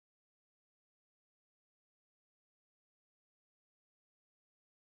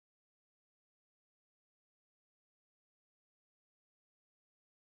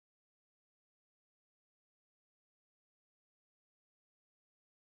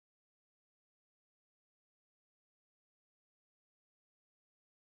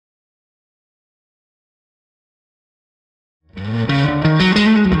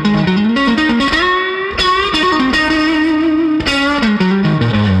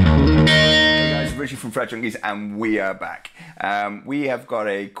from Fret Junkies, and we are back. We have got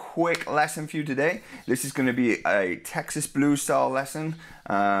a quick lesson for you today. This is going to be a Texas blues style lesson.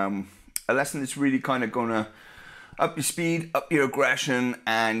 A lesson that's really kind of going to up your speed, up your aggression,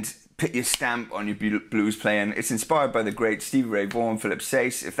 and put your stamp on your blues playing. It's inspired by the great Stevie Ray Vaughan,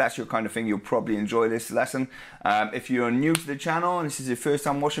 Sayce. If that's your kind of thing, you'll probably enjoy this lesson. If you're new to the channel and this is your first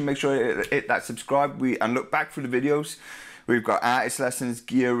time watching, make sure you hit that subscribe and look back through the videos. We've got artist lessons,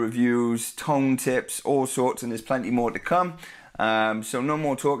 gear reviews, tone tips, all sorts, and there's plenty more to come. So no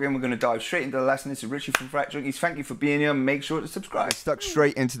more talking, we're going to dive straight into the lesson. This is Richie from Fret Junkies. Thank you for being here. Make sure to subscribe. Stuck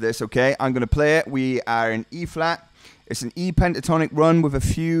straight into this, okay? I'm going to play it. We are in E flat. It's an E pentatonic run with a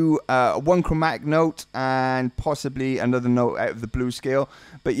few, one chromatic note and possibly another note out of the blues scale.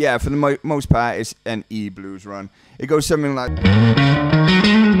 But yeah, for the most part, it's an E blues run. It goes something like...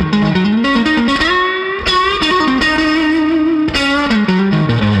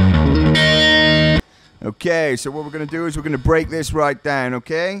 Okay, so what we're going to do is we're going to break this right down,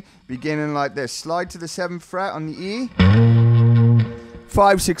 okay? Beginning like this. Slide to the 7th fret on the E.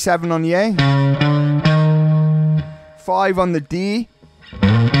 5, 6, 7 on the A. 5 on the D.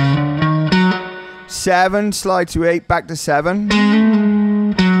 7, slide to 8, back to 7.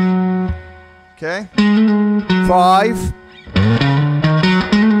 Okay? 5.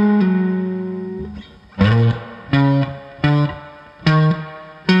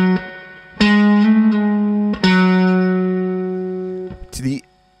 To the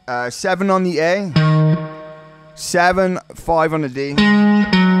 7 on the A. 7, 5 on the D.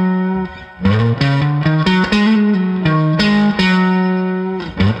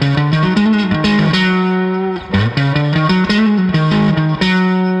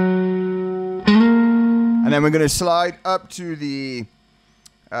 And then we're going to slide up to the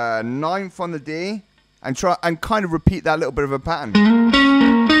 9th on the D and try and kind of repeat that little bit of a pattern.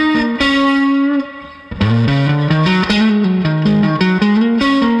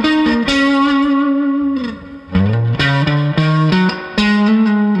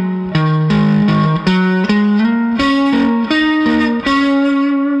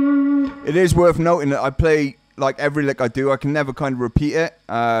 It is worth noting that I play like every lick I do, I can never kind of repeat it.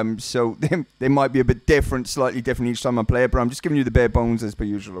 So they might be a bit different, slightly different each time I play it, but I'm just giving you the bare bones as per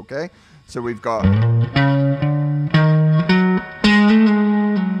usual, okay? So we've got...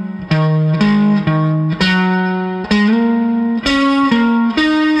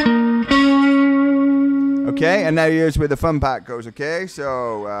 Okay, and now here's where the fun part goes, okay?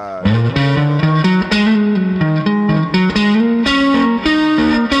 So...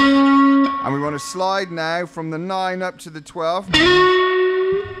 And we want to slide now from the 9 up to the 12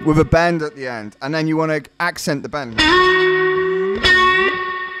 with a bend at the end. And then you want to accent the bend.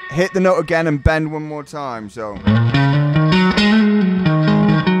 Hit the note again and bend one more time. So.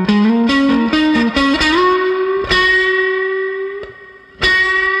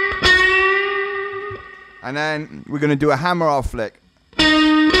 And then we're going to do a hammer off flick.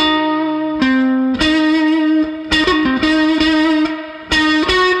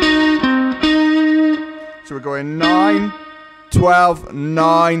 So we're going 9, 12,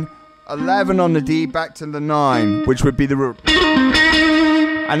 9, 11 on the D, back to the 9, which would be the root.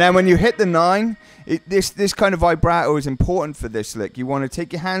 And then when you hit the 9, this kind of vibrato is important for this lick. You want to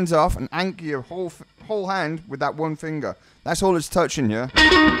take your hands off and anchor your whole hand with that one finger. That's all it's touching here.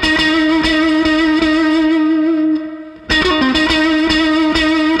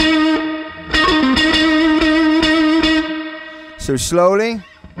 So slowly.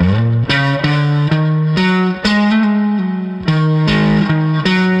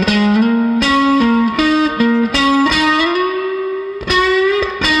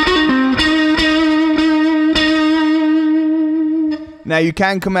 Now you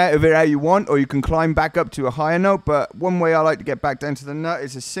can come out of it how you want, or you can climb back up to a higher note, but one way I like to get back down to the nut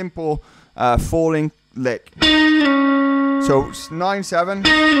is a simple falling lick. So it's 9, 7,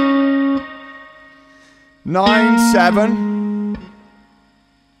 9, 7,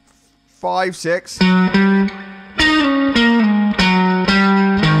 5, 6.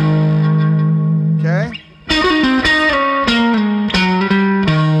 Okay.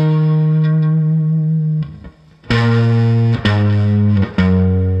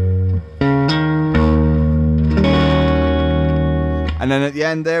 And then at the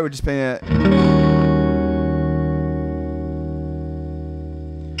end there, we're just playing it.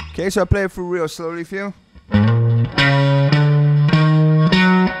 Okay, so I'll play it through real slowly for you.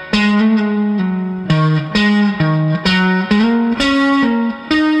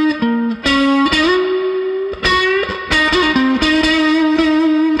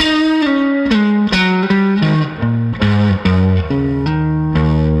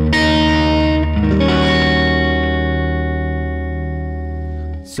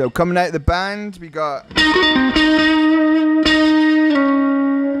 So coming out of the band, we got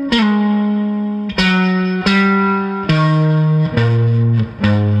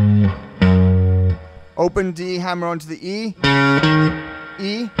open D, hammer onto the E,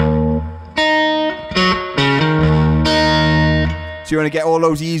 E. So you want to get all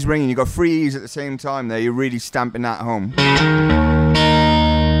those E's ringing. You've got 3 E's at the same time there. You're really stamping that home.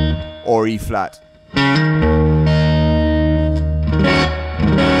 Or E flat.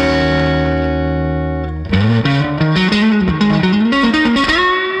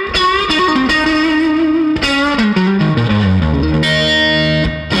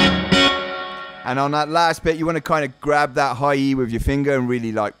 And on that last bit, you want to kind of grab that high E with your finger and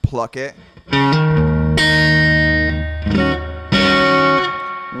really like pluck it.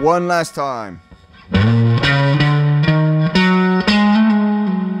 One last time.